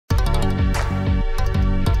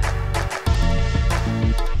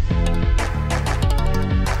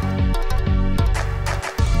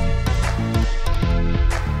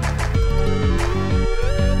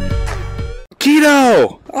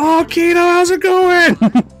Oh, Keto, how's it going?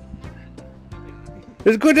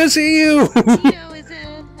 It's good to see you. Keto is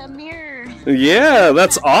a mirror. Yeah,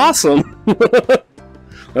 that's awesome.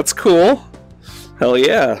 That's cool. Hell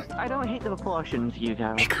yeah. I don't hate the proportions, you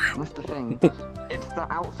guys. That's the thing. It's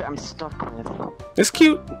the outfit I'm stuck with. It's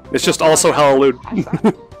cute. It's just also hella lewd. 1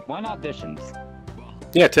 auditions.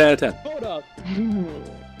 Yeah, 10 out of 10. Hold up.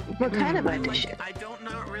 What kind of audition? I don't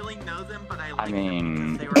really know them, but I like mean...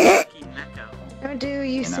 them because they were fucking Neko. Or do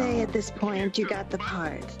you say at this point you got the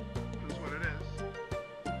part? That's what it is.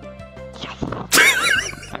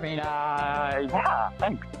 I mean, yeah,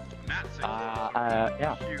 thanks. Matt says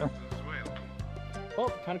yeah. cute as well. Oh,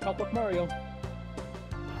 trying to call up Mario.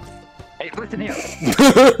 Hey, listen here.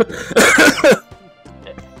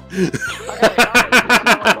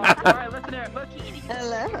 Alright, listen here.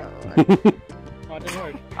 Hello. Oh, it didn't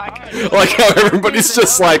work. Like how everybody's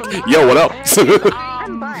just like, yo, what up?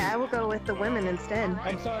 I'm bi. I will go with the women instead.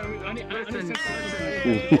 I'm sorry, listen.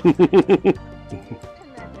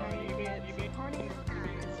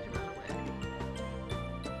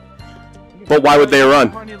 But why would they run?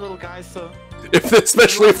 Horny little guys, so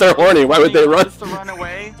Especially if they're horny, why would they run? to run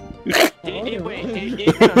away. Wait,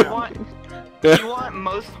 if you want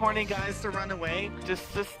most horny guys to run away, just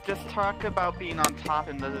talk about being on top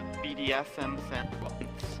in the BDSM sense.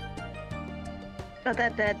 But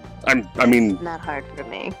that I mean, not hard for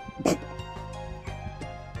me.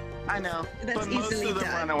 I know, That's but most easily of them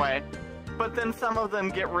done. run away. But then some of them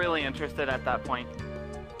get really interested at that point.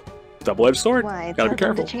 double-edged sword. Why? Gotta be Tell them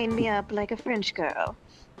careful. to chain me up like a French girl.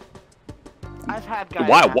 I've had guys.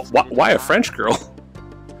 Why? ask me to do Why a that. French girl?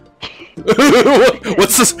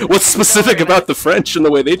 What's specific about the French and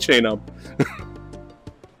the way they chain up?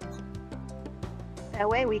 That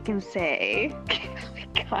way we can say. Oh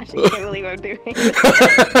my gosh, I can't believe I'm doing this.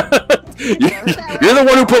 You're the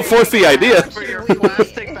one who put forth the idea. For your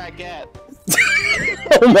plastic baguette.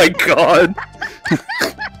 Oh my god.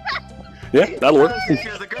 Yeah, that'll work. Because if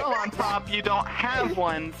you're the girl on top, you don't have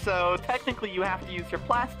one, so technically you have to use your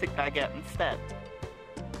plastic baguette instead.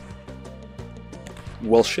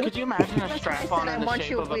 Well, shit. Could you imagine a I strap-on said I in the want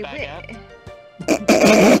shape you of a if we baguette?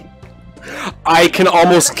 win. I can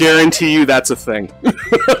almost guarantee you that's a thing.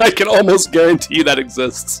 I can almost guarantee you that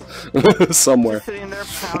exists somewhere. Sitting there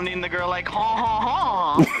pounding the girl like, ha ha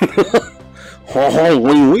ha! Oh,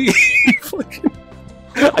 wee wee. Fucking-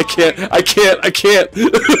 I can't.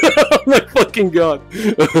 Oh my fucking god.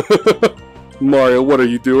 Mario, what are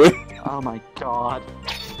you doing? Oh my god.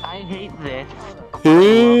 I hate this.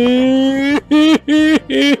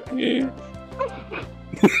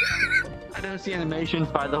 I don't see animations,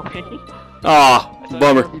 by the way. Ah, So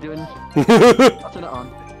bummer. what are you doing? I'll turn it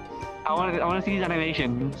on. I wanna see these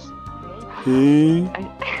animations.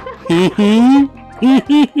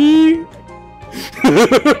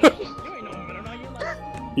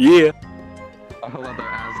 Yeah. I love their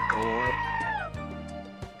ass gore.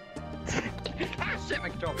 Shit, my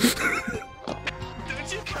control.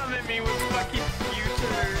 Don't you come at me with fucking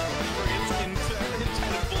future skin tone and try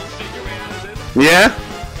to bullshit your way out of this. Yeah?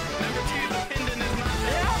 Number 2, the pendant is not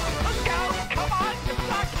there. Let's go! Come on! It's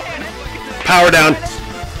not canon! Power down.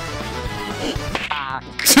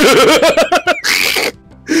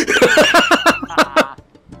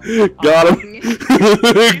 Got him.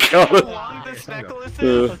 Got How him. long this necklace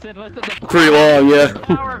is? Listen, the Pretty long, yeah.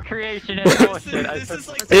 power of creation is bullshit. This is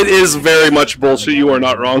like It is very much bullshit. You are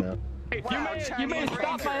not wrong. You may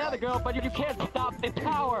stop my other girl, but you can't stop the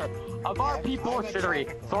power of RP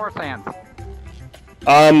bullshittery. Source hands.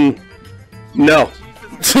 No.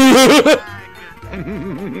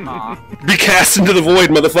 Aw. Be cast into the void,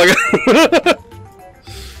 motherfucker.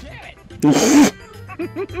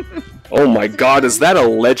 Oh my god, is that a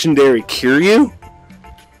legendary Kiryu?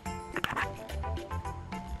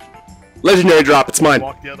 Legendary drop, it's mine.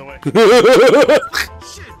 Walk the other way.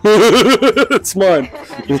 It's mine.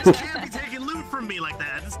 You just can't be taking loot from me like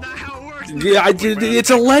that. That's not how it works. Yeah, I did. It's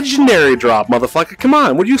a legendary drop, motherfucker. Come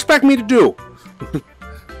on, what do you expect me to do?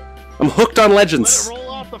 I'm hooked on Let legends. it roll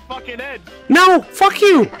off the fucking edge. No, fuck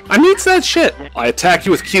you. I need that shit. I attack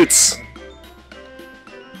you with cutes.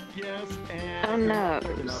 Yes, Oh and... no.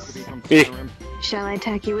 Eh. Shall I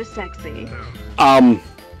attack you with sexy? No,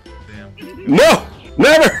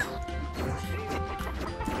 never.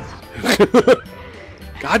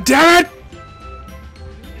 God damn it!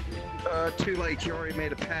 Too late, you already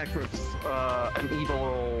made a pact with, an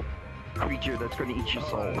evil creature that's gonna eat your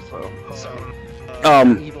soul, so...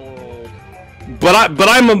 Evil... But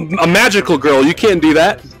I'm a magical girl. You can't do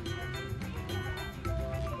that.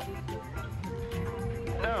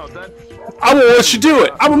 No, that's... I won't let you do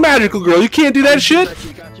it. I'm a magical girl. You can't do that shit. That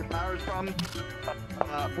you got your powers from,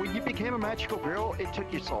 you became a magical girl, it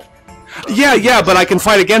took your soul. Yeah, but I can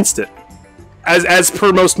fight against it. As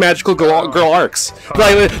per most magical girl arcs.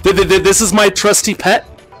 Like, this is my trusty pet.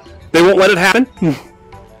 They won't let it happen.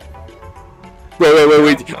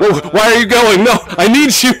 Wait. Why are you going? No, I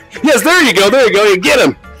need you. Yes, there you go. You get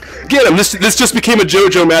him. Get him. This just became a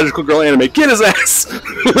JoJo magical girl anime. Get his ass.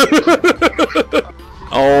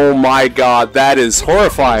 Oh my god, that is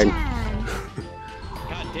horrifying.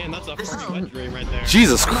 God damn, that's a fucking wet dream right there.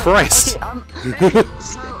 Jesus Christ. Okay,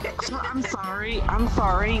 so I'm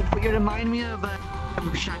sorry, but you remind me of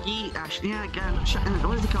Shaggy, yeah, again,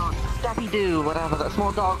 what is it called? Scrappy-Doo, whatever, that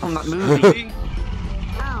small dog from that movie.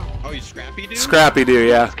 Oh, you Scrappy-Doo? Scrappy-Doo,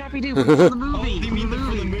 yeah. Scrappy-Doo, from the movie. Oh, you mean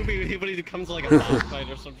from the movie when he becomes like a boss fight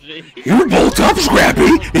or some shit? You bolt up,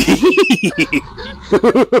 Scrappy!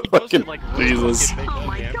 Fucking Like, Jesus. Oh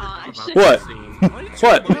my gosh. What?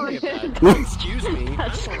 What? Excuse me, I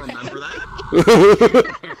don't remember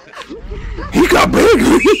that. He got big!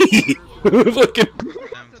 Fucking...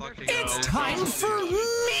 It's Time for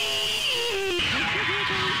me!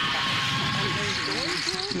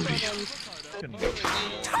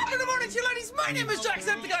 Top of the morning, you ladies! My name is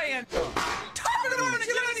Jacksepticeye! Top of the morning,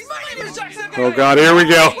 you ladies! My name is Jacksepticeye! Oh god, here we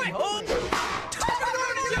go. Top of the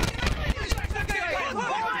morning, you ladies! My name is Jacksepticeye!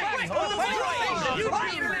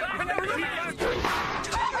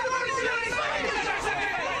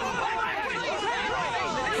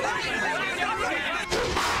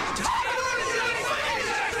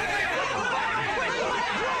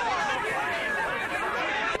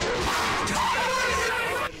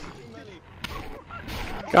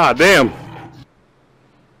 God damn.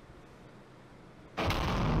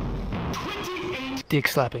 Dick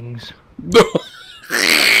slappings.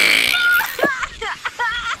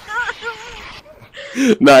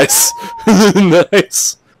 Nice.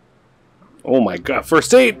 Nice. Oh my god,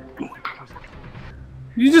 first aid!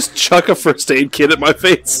 You just chuck a first aid kit at my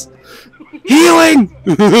face. Healing!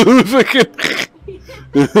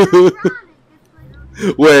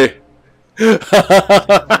 Wait. Why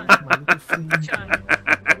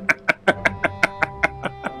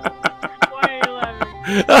are you laughing?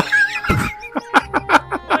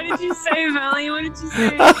 What did you say, Valley? What did you say? I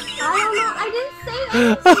don't know. I didn't say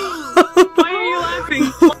anything. Why are you laughing?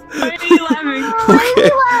 Why are you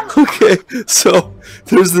laughing? Okay, so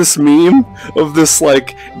there's this meme of this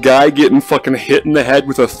like guy getting fucking hit in the head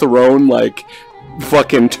with a thrown like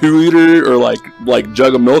fucking 2-liter or like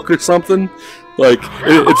jug of milk or something. Like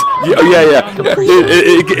it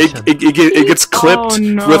gets clipped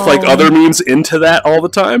with like other memes into that all the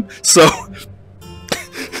time. So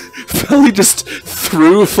Felly just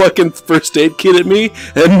threw a fucking first aid kit at me,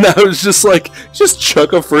 and I was just like, just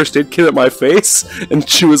chuck a first aid kit at my face, and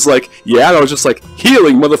she was like, yeah, and I was just like,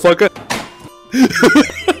 healing, motherfucker. If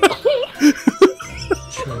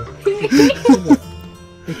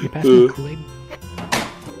you pass me Kool-Aid.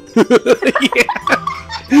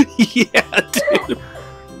 Yeah, dude.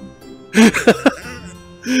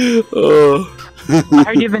 Oh. I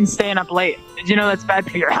heard you've been staying up late. Did you know that's bad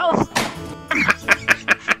for your health?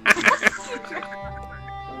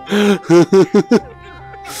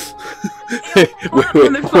 Hey, wait. Let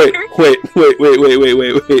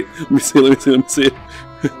me see.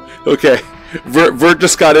 Okay, Vert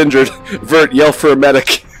just got injured. Vert, yell for a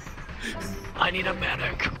medic. I need a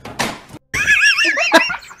medic.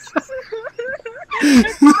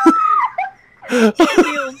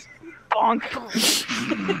 Bonk.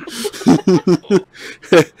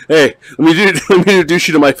 Hey, let me introduce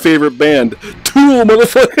you to my favorite band, Tool,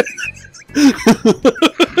 motherfucker.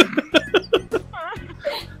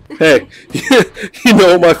 Hey, you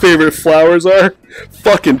know what my favorite flowers are?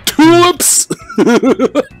 Fucking tulips.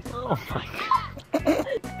 Oh my god.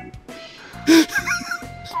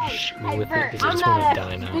 Shoot me with it because I just want to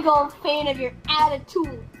die now. Big old fan of your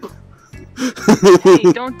attitude.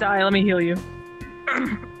 Hey, don't die. Let me heal you.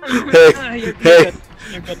 Hey, hey.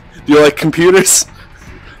 Do you like computers?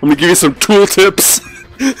 Let me give you some tool tips.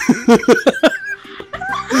 He's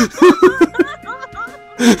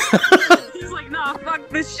like, nah, fuck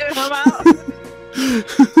this shit, I'm out.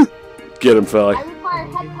 Get him, Felly. I require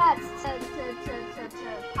head pads to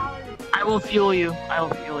power the... I will fuel you. I will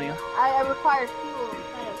fuel you. I require fuel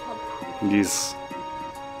instead of head pads. He's...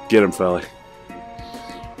 Get him, Felly.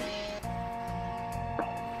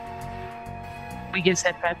 We give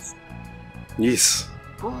set pets. Yes.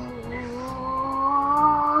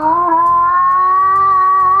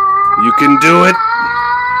 You can do it.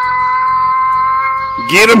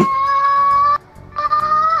 Get him.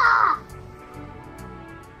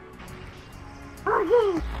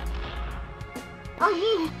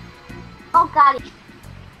 Oh god,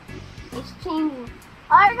 it's changing.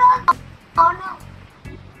 I don't Oh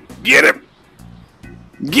no. Get him!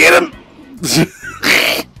 Get him!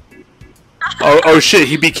 Oh shit,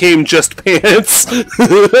 he became just pants.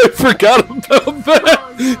 I forgot about that.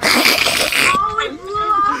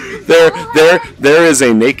 There is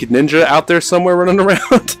a naked ninja out there somewhere running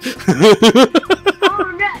around.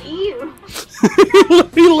 Oh, not you.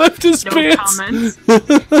 He left his No pants. comments.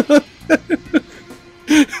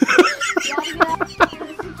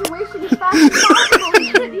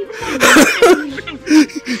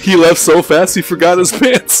 He left so fast he forgot his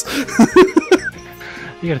pants.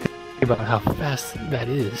 You gotta think about how fast that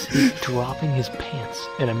is. He's dropping his pants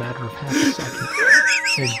in a matter of half a second.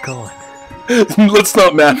 And gone. Let's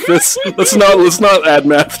not math this. Let's not add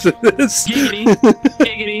math to this. Giggity.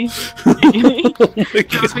 Giggity. Giggity.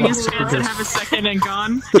 Dropping his pants in half a second and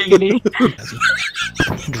gone. Giggity.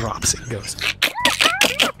 He drops it and goes.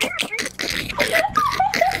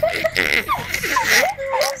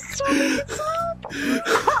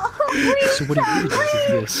 So what he really does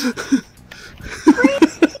is this.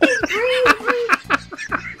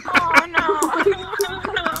 Oh no.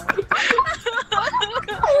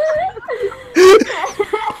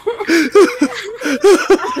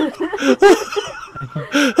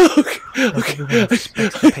 Okay.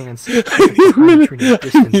 Expects the pants.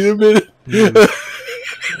 Need a minute.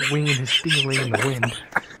 Winging his stinging in the wind.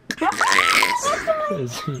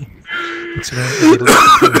 As he looks around,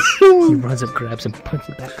 he runs up, grabs him, puts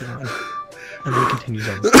it back on, and then continues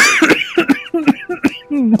on.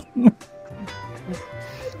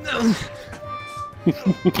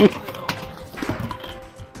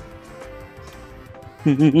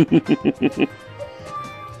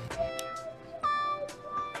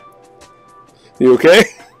 You okay?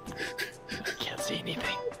 I can't see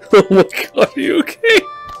anything. Oh my god, are you okay?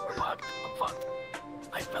 Fuck.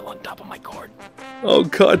 I fell on top of my cord. Oh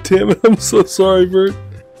god damn it, I'm so sorry, Bert.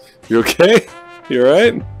 You okay? You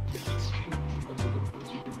alright?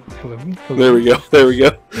 Hello? There we go.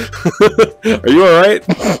 Are you alright?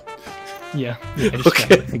 Yeah, I just got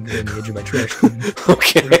my finger on the edge of my trash can.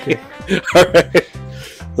 Okay. Alright.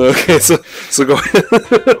 Okay, so go ahead.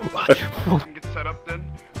 Get set up then.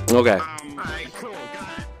 Okay. Alright, cool,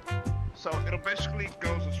 got it. So it'll basically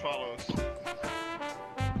goes as follows.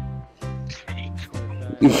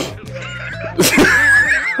 I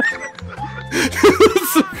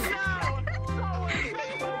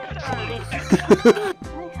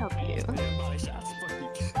help you.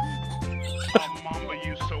 Mama,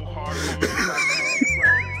 you so hard.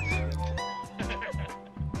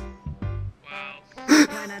 Wow.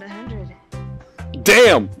 1 out of 100.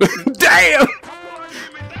 Damn! Damn!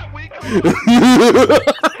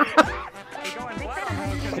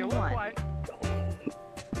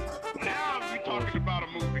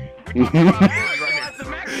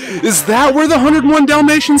 Is that where the 101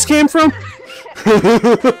 Dalmatians came from?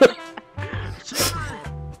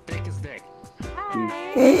 Dick is dick.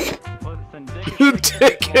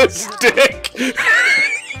 Dick is dick.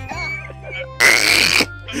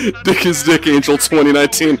 Dick is dick, Angel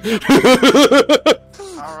 2019.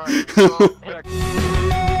 Alright, so